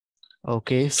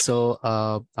ওকে, so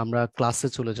আমরা ক্লাসে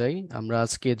চলে যাই। আমরা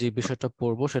আজকে যে বিষয়টা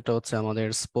পড়বো সেটা হচ্ছে আমাদের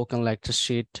স্পোকেন লেকচার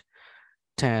শিট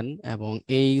 10। এবং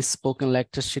এই স্পোকেন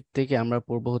লেকচার শিট থেকে আমরা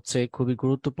পড়বো হচ্ছে খুবই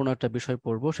গুরুত্বপূর্ণ একটা বিষয়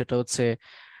পড়বো, সেটা হচ্ছে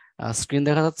স্ক্রিন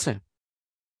দেখা যাচ্ছে?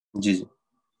 জি জি।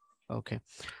 ওকে,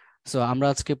 সো আমরা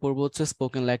আজকে পড়বো হচ্ছে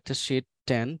স্পোকেন লেকচার শিট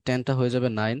 10। 10টা হয়ে যাবে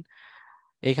 9।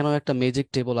 এখানেও একটা ম্যাজিক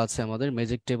টেবল আছে, আমাদের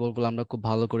ম্যাজিক টেবলগুলো আমরা খুব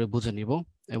ভালো করে বুঝে নিব।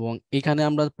 এবং এখানে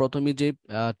আমরা প্রথমে যে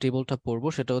টেবলটা পড়বো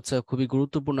সেটা হচ্ছে খুবই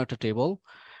গুরুত্বপূর্ণ একটা টেবল।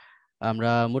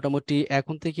 আমরা মোটামুটি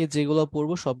এখন থেকে যেগুলো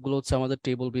পড়বো সবগুলো হচ্ছে আমাদের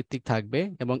টেবল ভিত্তিক থাকবে।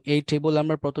 এবং এই টেবল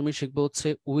আমরা প্রথমে শিখবো হচ্ছে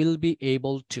will be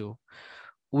able to.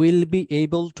 Will be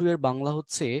able to এর বাংলা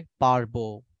হচ্ছে পারবো।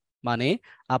 মানে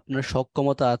আপনার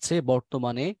সক্ষমতা আছে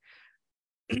বর্তমানে,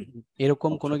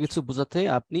 এরকম আচ্ছা কোনো আচ্ছা। কিছু বোঝাতে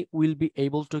আপনি উইল বি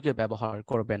এবল টু কে ব্যবহার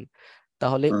করবেন।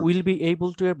 তাহলে হুম। উইল বি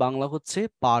এবল টু এর বাংলা হচ্ছে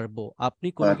পারবো, আপনি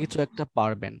কোনো আর কিছু একটা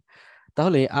পারবেন।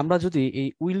 তাহলে আমরা যদি এই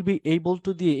উইল বি এবল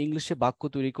টু দিয়ে ইংলিশে বাক্য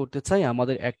তৈরি করতে চাই,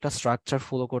 আমাদের একটা স্ট্রাকচার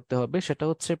ফলো করতে হবে। সেটা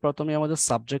হচ্ছে প্রথমে আমাদের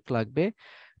সাবজেক্ট লাগবে,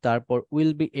 তারপর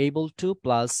will be able to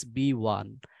plus B one.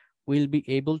 Will be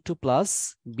able to plus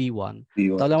B one.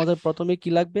 B1 তাহলে আমাদের প্রথমে কি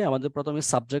লাগবে? আমাদের প্রথমে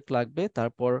সাবজেক্ট লাগবে,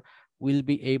 তারপর will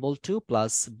be able to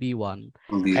plus B one.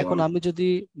 এখন B1। আমি যদি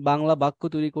বাংলা বাক্য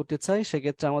তৈরি করতে চাই,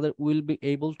 সেক্ষেত্রে আমাদের উইল বি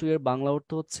এবল টু এর বাংলা অর্থ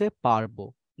হচ্ছে পারবো,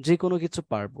 যে কোনো কিছু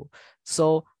পারবো। সো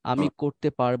আমি করতে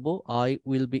পারবো, I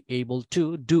will be able to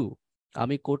do.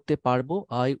 আমি করতে পারবো,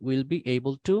 I will be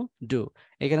able to do.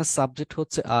 এখানে সাবজেক্ট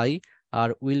হচ্ছে I, R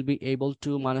will be able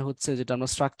to মানে হচ্ছে যেটা আমরা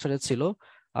স্ট্রাকচারে ছিল,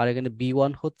 আর এখানে বি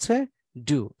ওয়ান হচ্ছে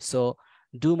ডু। সো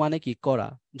ডু মানে কি? করা।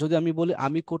 যদি আমি বলি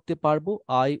আমি করতে পারবো,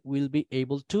 I will be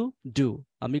able to do.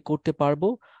 আমি করতে পারবো,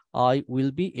 I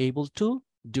will be able to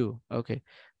do. ওকে,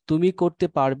 তুমি করতে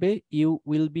পারবে, you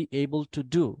will be able to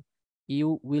do. You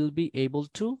will be able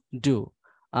to do.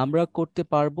 আমরা করতে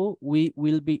পারবো, we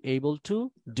will be able to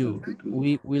do.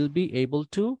 We will be able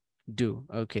to do.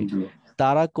 ওকে,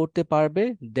 তারা করতে পারবে,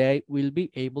 they will be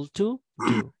able to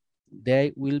do. They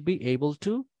will be able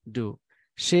to do.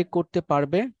 সে করতে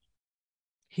পারবে,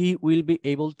 he will be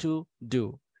able to do.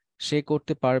 সে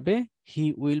করতে পারবে, he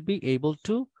will be able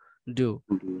to do.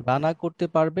 Rana করতে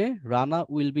পারবে, Rana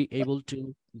will be able to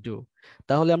do.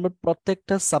 তাহলে আমরা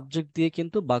প্রত্যেকটা সাবজেক্ট দিয়ে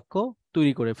কিন্তু বাক্য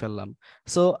তৈরি করে ফেললাম।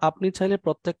 সো আপনি চাইলে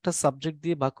প্রত্যেকটা সাবজেক্ট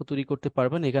দিয়ে বাক্য তৈরি করতে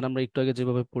পারবেন। এখানে আমরা একটু আগে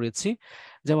যেভাবে পড়েছি,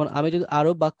 যেমন আমি যদি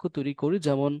আরো বাক্য তৈরি করি,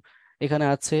 যেমন এখানে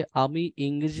আছে আমি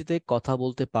ইংরেজিতে কথা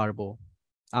বলতে পারবো।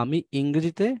 আমি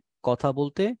ইংরেজিতে কথা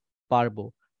বলতে পারবো।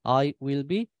 I will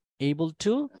be able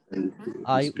to,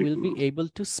 I will be able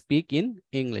to speak in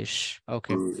English.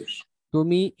 Okay,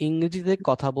 তুমি ইংরেজিতে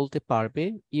কথা বলতে পারবে,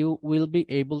 you will be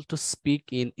able to speak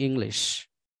in English.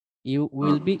 You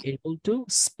will be able to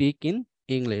speak in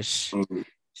English.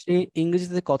 সে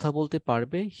ইংরেজিতে কথা বলতে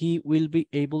পারবে, he will be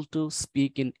able to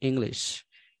speak in English.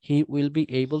 He will be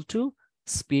able to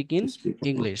speak in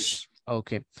English.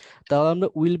 ওকে, তাহলে আমরা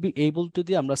will be able to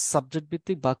দিয়ে আমরা subject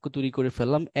ভিত্তিক বাক্য তৈরি করে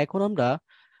ফেললাম। এখন আমরা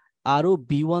আরো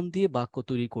বি ওয়ান দিয়ে বাক্য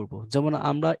তৈরি করব। যেমন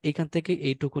আমরা এখান থেকে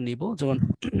এইটুকু নিব, যেমন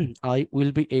I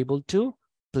will be able to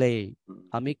play.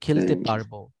 আমি খেলতে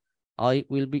পারবো। I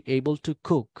will be able to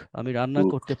cook. আমি রান্না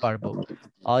করতে পারবো।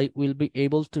 I will be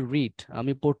able to read.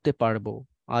 আমি পড়তে পারবো।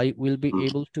 I will be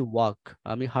able to walk.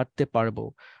 আমি হাঁটতে পারবো।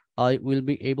 I will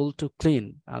be able to clean.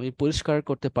 আমি পরিষ্কার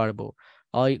করতে পারবো।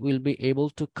 I will be able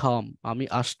to come. আমি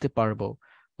আসতে পারবো।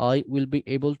 I will be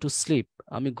able to sleep.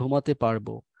 আমি ঘুমাতে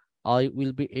পারবো। I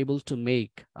will be able to make.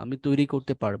 আমি তৈরি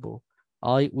করতে পারবো।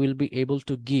 I will be able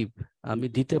to give. আমি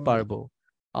দিতে পারবো।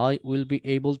 I will be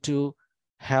able to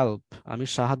help. আমি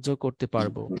সাহায্য করতে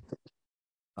পারবো।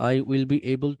 I will be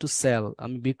able to sell.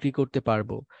 আমি বিক্রি করতে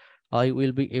পারবো। I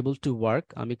will be able to work.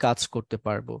 আমি কাজ করতে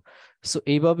পারবো। সো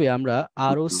এইভাবে আমরা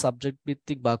আরো সাবজেক্ট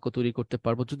ভিত্তিক বাক্য তৈরি করতে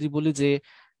পারবো। যদি বলি যে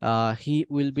he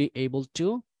will be able to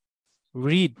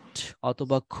read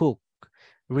অথবা কুক।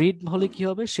 রিড হলে কি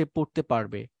হবে? সে পড়তে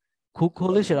পারবে। কুক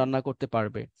হলে সে রান্না করতে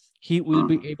পারবে। He will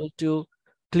be able to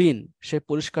clean. সে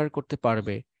পরিষ্কার করতে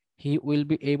পারবে। He will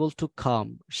be able to come.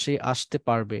 সে আসতে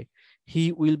পারবে। He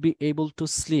will be able to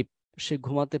sleep. সে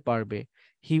ঘুমাতে পারবে।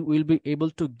 He will be able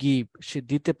to give. সে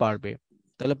দিতে পারবে।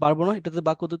 তাহলে পারবো না এটাতে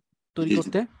বাক্য তৈরি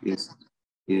করতে? Yes,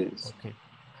 yes. ওকে,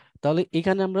 তাহলে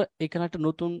এখানে আমরা এখানে একটা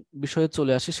নতুন বিষয়ে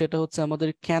চলে আসি, সেটা হচ্ছে আমাদের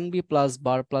can be plus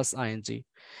bar plus ING.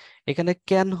 এখানে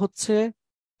ক্যান হচ্ছে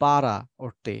পারা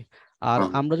অর্থে, আর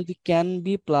আমরা যদি ক্যান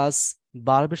বি প্লাস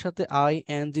বার্বের সাথে আই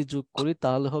এন জি যোগ করি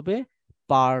তাহলে হবে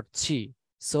পারছি।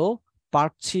 সো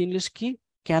পারছি ইংলিশ কি?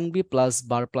 Can be plus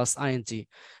bar plus ING.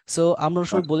 So আমরা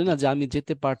সবাই বলি না যে আমি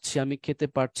যেতে পারছি, আমি খেতে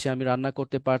পারছি, আমি রান্না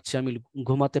করতে পারছি, আমি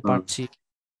ঘুমাতে পারছি।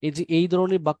 এই যে এই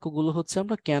ধরনের বাক্যগুলো হচ্ছে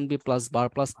আমরা can be plus bar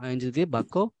plus ING দিয়ে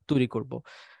বাক্য তৈরি করব।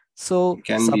 So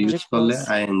can be use subject করলে প্লাস,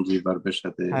 আইএনজি ভার্বের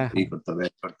সাথে হ্যাঁ ই হ্যাঁ করতে হবে,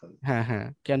 অ্যাড করতে হবে। হ্যাঁ হ্যাঁ,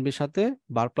 ক্যান বির সাথে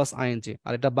বার প্লাস আইএনজি,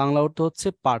 আর এটা বাংলা অর্থ হচ্ছে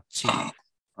পারছি,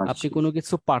 আপনি আচ্ছা। কোনো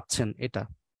কিছু পারছেন এটা।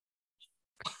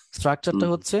 স্ট্রাকচারটা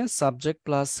হুম। হচ্ছে subject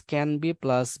plus can be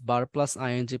plus bar plus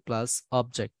ING plus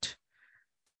object.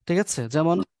 ঠিক আছে,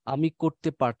 যেমন আমি করতে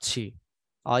পারছি,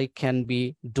 I can be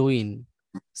doing.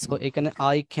 So এখানে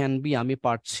আই ক্যান বি আমি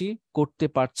পারছি, করতে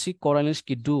পারছি, করা জিনিস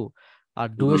কি ডু, আর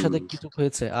ডু এর সাথে কি যোগ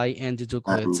হয়েছে, আই এন জি যোগ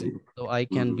হয়েছে, আইএনজি। তো I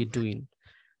can hmm. Be doing.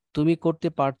 তুমি করতে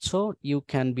পারছো, you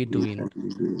can B U doing. Can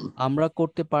be doing. আমরা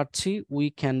করতে পারছি, we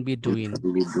can B U doing.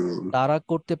 Can be doing. তারা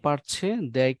করতে পারছে,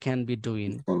 they can be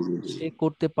doing. You can be say doing.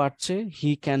 করতে পারছে,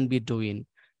 he can be doing.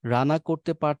 Rana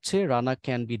করতে পারছে, Rana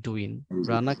can be doing.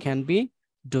 Rana can be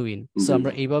doing. So doing.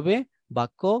 আমরা এইভাবে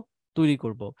বাক্য তৈরি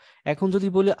করব। এখন যদি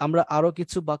বলি আমরা আরো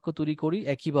কিছু বাক্য তৈরি করি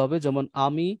একইভাবে, যেমন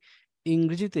আমি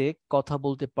ইংরেজিতে কথা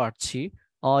বলতে পারছি,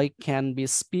 I can be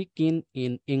speaking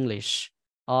in English.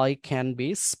 I can be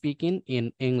speaking in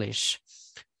English.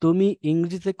 তুমি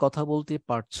ইংরেজিতে কথা বলতে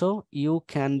পারছো, you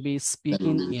can be can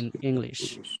speaking be in speaking English.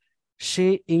 English. সে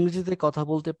ইংরেজিতে কথা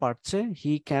বলতে পারছে,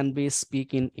 he can be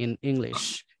speaking in English.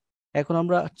 এখন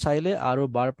আমরা চাইলে আরো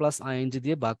বার প্লাস আইএনজি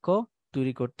দিয়ে বাক্য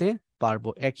তৈরি করতে পারবো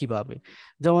একইভাবে।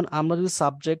 যেমন আমরা যদি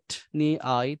সাবজেক্ট নিয়ে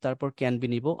আই, তারপর ক্যান বি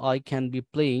নিব, আই ক্যান বি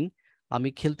প্লেইং, আমি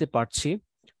খেলতে পারছি।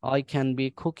 আই ক্যান বি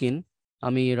কুকিং,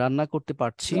 আমি রান্না করতে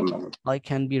পারছি। ধন্যবাদ। আই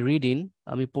ক্যান বি রিডিং,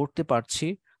 আমি পড়তে পারছি।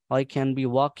 আই ক্যান বি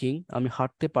ওয়াকিং, আমি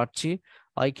হাঁটতে পারছি।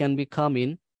 আই ক্যান বি কামিং,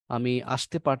 আমি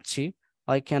আসতে পারছি।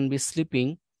 আই ক্যান বি স্লিপিং,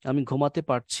 আমি ঘুমাতে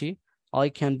পারছি। আই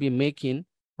ক্যান বি মেকিং,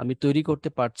 আমি তৈরি করতে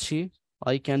পারছি।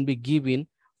 আই ক্যান বি গিভিং,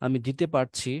 আমি দিতে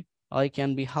পারছি। আই ক্যান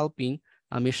বি হেল্পিং,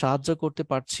 আমি সাহায্য করতে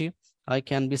পারছি। আই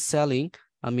ক্যান বি সেলিং,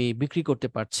 আমি বিক্রি করতে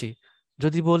পারছি।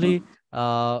 যদি বলি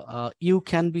ইউ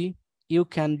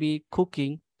ক্যান বি কুকিং,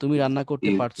 তুমি রান্না করতে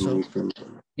ইউ পারছো। Can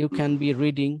you can be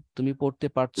reading, তুমি পড়তে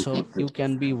পারছো। ইউ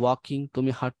ক্যান বি ওয়াকিং,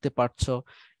 তুমি হাঁটতে পারছো।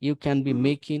 ইউ ক্যান বি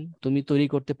মেকিং, তুমি তৈরি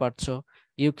করতে পারছো।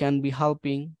 ইউ ক্যান বি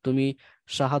হেল্পিং, তুমি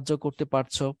সাহায্য করতে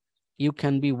পারছো। ইউ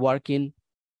ক্যান বি ওয়ার্কিং,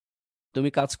 তুমি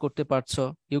কাজ করতে পারছো।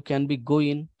 ইউ ক্যান বি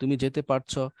গোয়িং, তুমি যেতে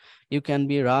পারছো। ইউ ক্যান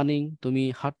বি রানিং, তুমি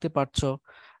হাঁটতে পারছো।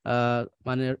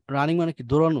 মানে রানিং মানে কি,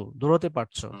 দৌড়ানো, দৌড়াতে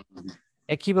পারছো।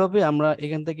 একইভাবে আমরা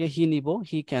এখান থেকে হি নিব,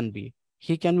 he can be.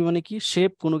 He can be মানে কি, সে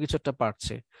কোনো কিছু একটা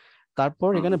পারছে। তারপর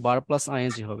এখানে বার প্লাস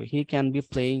আইএনজি হবে। হি ক্যান বি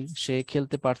প্লেইং, সে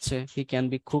খেলতে পারছে। হি ক্যান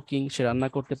বি কুকিং, সে রান্না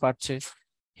করতে পারছে।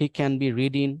 হি ক্যান বি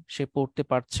রিডিং, সে পড়তে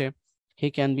পারছে। হি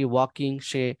ক্যান বি ওয়াকিং,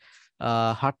 সে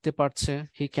হাঁটতে পারছে।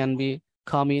 হি ক্যান বি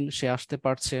কামিং, সে আসতে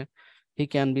পারছে। হি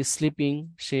ক্যান বি স্লিপিং,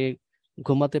 সে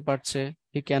ঘুমাতে পারছে।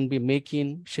 হি ক্যান বি মেকিং,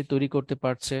 সে তৈরি করতে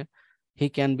পারছে। হি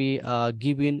ক্যান বি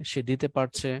গিভিং, সে দিতে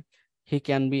পারছে। হি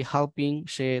ক্যান বি হেল্পিং,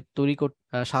 সে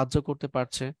সাহায্য করতে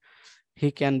পারছে। হি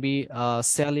ক্যান বি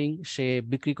সেলিং, সে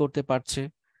বিক্রি করতে পারছে।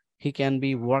 হি ক্যান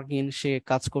বি ওয়ার্কিং, সে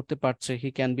কাজ করতে পারছে। হি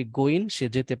ক্যান বি গোয়িং, সে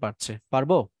যেতে পারছে।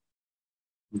 পারবো?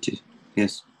 জি।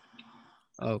 ইয়েস।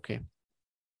 ওকে,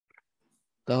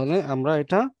 তাহলে আমরা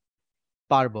এটা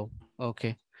পারবো। ওকে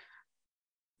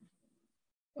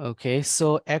ওকে, সো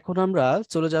এখন আমরা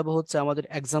চলে যাব হচ্ছে আমাদের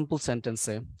এক্সাম্পল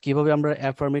সেন্টেন্সে, কিভাবে আমরা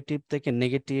অ্যাফার্মেটিভ থেকে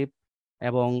নেগেটিভ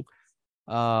এবং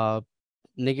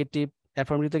নেগেটিভ,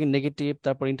 অ্যাফার্মেটিভ থেকে নেগেটিভ,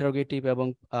 তারপর ইন্টারোগেটিভ এবং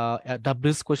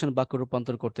ডাব্লিউএস কোয়েশ্চেন বাক্য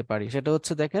রূপান্তর করতে পারি। সেটা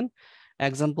হচ্ছে দেখেন,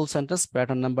 এক্সাম্পল সেন্টেন্স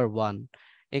প্যাটার্ন নাম্বার 1।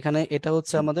 এখানে এটা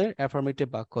হচ্ছে আমাদের অ্যাফার্মেটিভ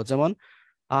বাক্য, যেমন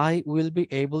I will be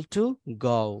able to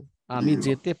go, আমি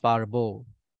যেতে পারবো।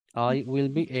 I will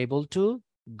be able to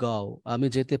go, আমি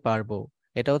যেতে পারবো।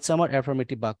 এটা হচ্ছে আমার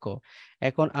অ্যাফার্মেটিভ বাক্য।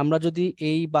 এখন আমরা যদি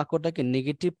এই বাক্যটাকে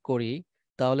নেগেটিভ করি,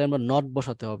 তাহলে আমরা নট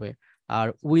বসাতে হবে। আর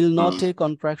উইল নট এর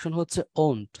কন্ট্রাকশন হচ্ছে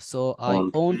won't. So I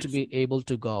won't be able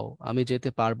to go, আমি যেতে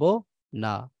পারবো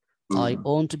না। I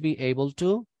won't be able to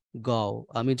go,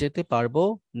 আমি যেতে পারবো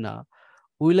না।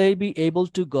 Will I be able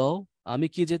to go, আমি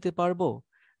কি যেতে পারবো?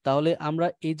 তাহলে আমরা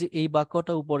এই যে এই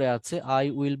বাক্যটা উপরে আছে, I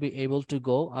will be able to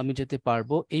go, আমি যেতে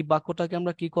পারবো, এই বাক্যটাকে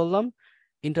আমরা কি করলাম,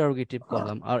 ইন্টারোগেটিভ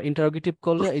করলাম। আর ইন্টারোগেটিভ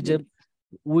করলে এই যে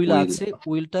উইল উইল। আছে,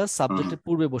 উইলটা সাবজেক্টের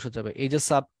পূর্বে বসে যাবে। এই যে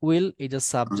উইল, এই যে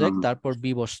সাবজেক্ট, তারপর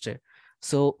বি বসছে।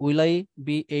 So will I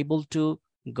be able to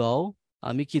go,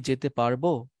 আমি কি যেতে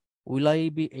পারবো? Will I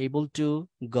be able to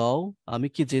go, আমি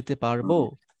কি যেতে পারবো?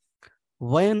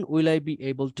 When will I be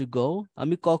able to go?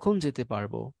 আমি কখন যেতে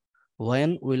পারবো? When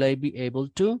will I be able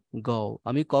to go?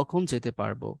 আমি কখন যেতে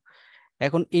পারবো?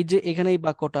 এখন এই যে এখানে এই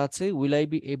বাক্যটা আছে, will I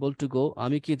be able to go,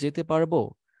 আমি কি যেতে পারবো?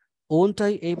 Won't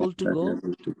I able to go?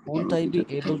 Won't আমি I কি be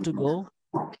যেতে able পারবো to না? go?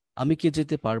 আমি কি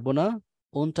যেতে পারবো না?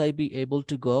 Won't I be able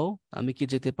to go? আমি কি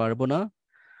যেতে পারবো না?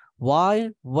 Why?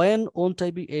 When won't I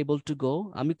be able to go?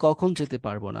 আমি কখন যেতে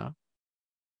পারবো না?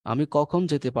 আমি কখন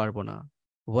যেতে পারবো না?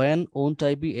 when won't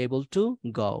I be able to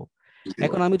go?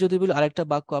 এখন আমি যদি বলি আরেকটা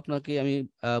বাক্য আপনাকে আমি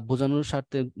বোঝানোর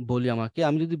স্বার্থে বলি,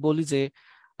 আমি যদি বলি যে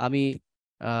আমি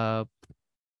আহ,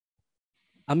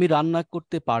 আমি রান্না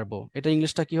করতে পারবো, এটা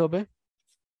ইংলিশটা কি হবে?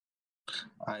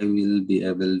 I will be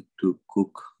able to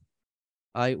cook.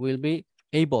 I will be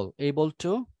able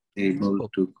to Able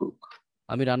cook. to cook.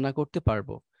 আমি রান্না করতে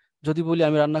পারবো। যদি বলি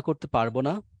আমি রান্না করতে পারবো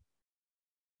না,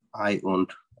 I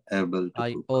won't able to I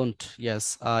cook. won't, yes,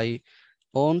 I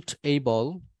won't able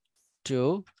to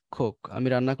cook. আমি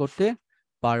রান্না করতে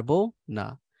পারবো না।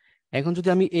 এখন যদি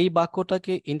আমি এই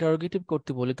বাক্যটাকে ইন্টারোগেটিভ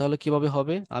করতে বলি তাহলে কিভাবে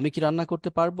হবে? আমি কি রান্না করতে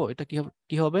পারবো, এটা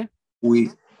কি হবে?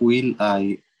 Will I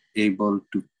able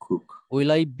to cook?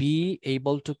 Will I be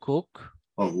able to cook?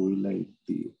 Or will I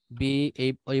be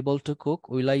able to cook.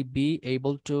 Will I be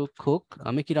able to cook?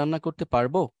 আমি কি রান্না করতে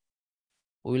পারবো?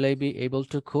 Will I be able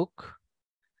to cook?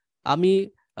 আমি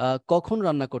কখন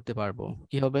রান্না করতে পারবো,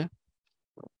 কি হবে?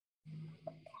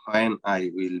 when I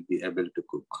will be able to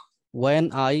cook? When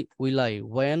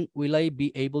will I be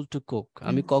able to cook?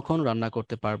 আমি কখন রান্না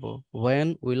করতে পারবো? When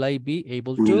will I be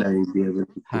able to? Will I be able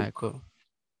to হ্যাঁ, cook?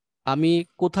 আমি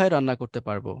কোথায় রান্না করতে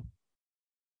পারবো?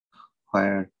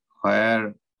 Where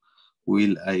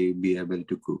will I be able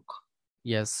to cook?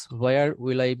 Yes, where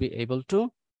will I be able to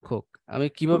cook? আমি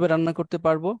কিভাবে রান্না করতে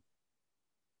পারবো?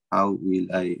 How will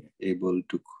I able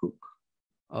to cook?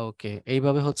 ওকে,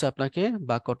 এইভাবে হচ্ছে আপনাকে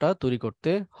বাক্যটা তৈরি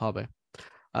করতে হবে।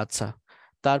 আচ্ছা,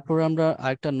 তারপর আমরা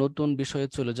আরেকটা নতুন বিষয়ে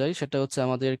চলে যাই, সেটা হচ্ছে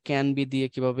আমাদের ক্যান বি দিয়ে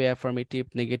কিভাবে অ্যাফার্মেটিভ,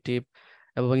 নেগেটিভ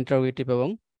এবং ইন্টারোগেটিভ এবং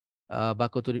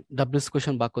বাক্য তৈরি, ডাবলস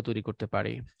কোয়েশ্চন বাক্য তৈরি করতে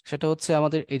পারি। সেটা হচ্ছে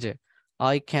আমাদের এই যে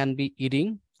আই ক্যান বি ইটিং,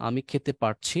 আমি খেতে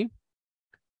পারছি।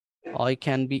 আই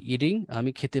ক্যান বি ইটিং,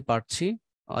 আমি খেতে পারছি।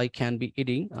 আই ক্যান বি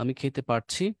ইটিং, আমি খেতে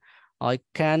পারছি। আই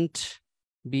ক্যান্ট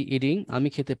বি ইটিং, আমি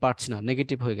খেতে পারছি না,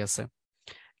 নেগেটিভ হয়ে গেছে।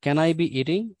 ক্যান আই বি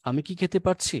ইটিং, আমি কি খেতে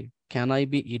পারছি? ক্যান আই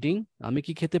বি ইটিং, আমি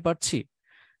কি খেতে পারছি?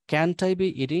 ক্যান্ট আই বি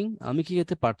ইটিং, আমি কি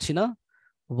খেতে পারছি না?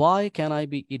 Why can I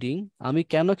be eating, আমি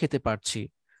কেন খেতে পারছি?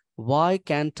 Y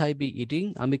can't I be eating,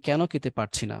 আমি কেন খেতে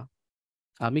পারছি না?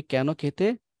 আমি কেন খেতে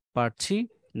পারছি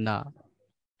না।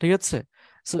 ঠিক আছে,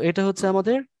 সো এটা হচ্ছে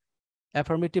আমাদের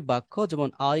অ্যাফার্মেটিভ বাক্য, যেমন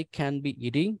আই ক্যান বি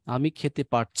ইটিং, আমি খেতে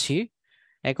পারছি।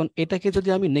 এখন এটাকে যদি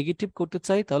আমি নেগেটিভ করতে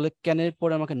চাই তাহলে ক্যানের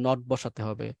পরে আমাকে নট বসাতে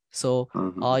হবে। So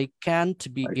I can't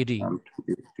B I eating, can't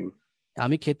be eating.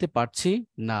 আমি খেতে পারছি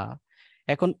না।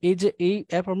 এখন এই যে এই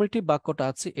অ্যাফার্মেটিভ বাক্যটা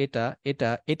আছে,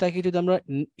 এটাকে যদি আমরা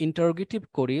ইন্টারোগেটিভ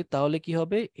করি তাহলে কি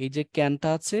হবে? এই যে ক্যানটা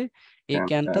আছে, এই Can't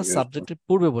ক্যানটা I guess. সাবজেক্টের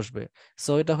পূর্বে বসবে।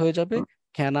 সো এটা হয়ে যাবে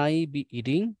ক্যান আই বি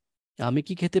ইটিং, আমি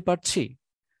কি খেতে পারছি।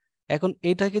 এখন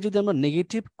এটাকে যদি আমরা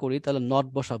নেগেটিভ করি তাহলে নট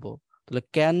বসাবো, তাহলে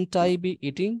ক্যান্ট আই বি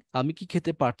ইটিং, আমি কি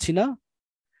খেতে পারছি না।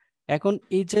 এখন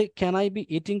এই যে ক্যান আই বি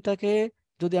ইটিংটাকে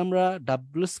যদি আমরা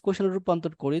ডাবলস কোশ্চেনে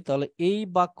রূপান্তর করি তাহলে এই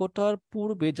বাক্যটার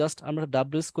পূর্বে জাস্ট আমরা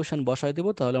ডাবলস কোশ্চেন বসাই দেবো,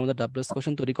 তাহলে আমাদের ডাবলস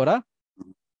কোশ্চেন তৈরি করা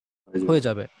হয়ে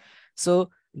যাবে। সো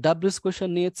ডাবলস কোশ্চেন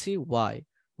নিয়েছি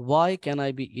why can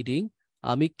I be eating,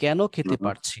 আমি কেন খেতে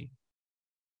পারছি।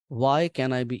 Why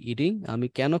can I be eating, আমি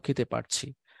কেন খেতে পারছি।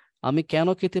 আমি কেন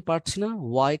খেতে পারছি না,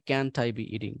 Y can't I be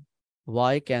eating.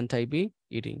 Y can't I be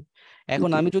eating. এখন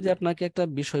আমি যদি আপনাকে একটা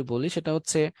বিষয় বলি, সেটা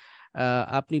হচ্ছে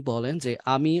আপনি বলেন যে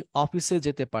আমি অফিসে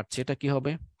যেতে পারছি, এটা কি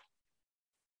হবে?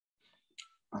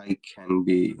 I can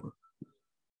be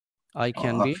I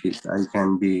can be office. I can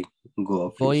be go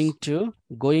office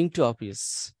going to office.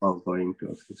 or going to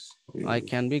office. I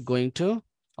can be going to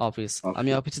office, আমি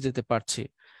Office. অফিসে যেতে পারছি।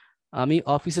 আমি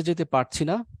অফিসে যেতে পারছি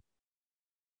না।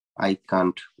 I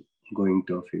can't going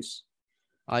to office.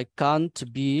 I can't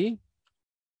be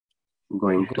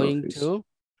Going to going office. To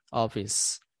office,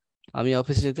 আমি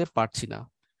অফিসে যেতে পারছি না।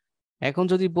 এখন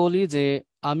যদি বলি যে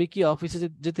আমি কি অফিসে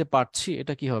যেতে পারছি,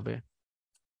 এটা কি হবে?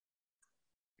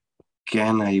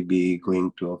 Can I be going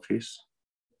to office?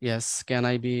 Yes, can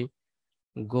I be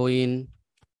going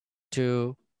to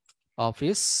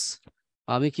office,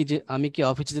 আমি কি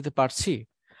অফিসে যেতে পারছি।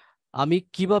 আমি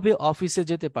কিভাবে অফিসে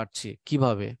যেতে পারছি,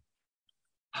 কিভাবে?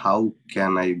 How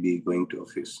can I be going to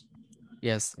office?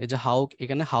 Yes, এই যে হাউ,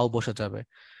 এখানে হাউ বসে যাবে।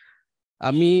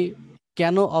 আমি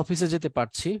কেন অফিসে যেতে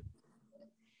পারছি।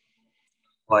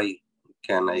 Why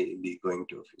can I be going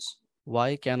to office?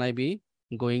 Why can I be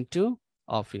going to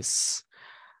office,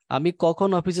 আমি কখন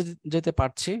অফিসে যেতে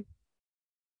পারছি।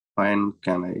 When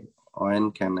can I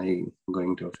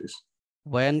going to office?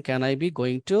 When can I be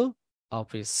going to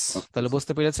office. তাহলে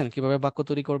বুঝতে পেরেছেন কিভাবে বাক্য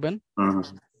তৈরি করবেন?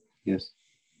 Yes.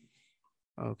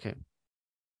 ওকে।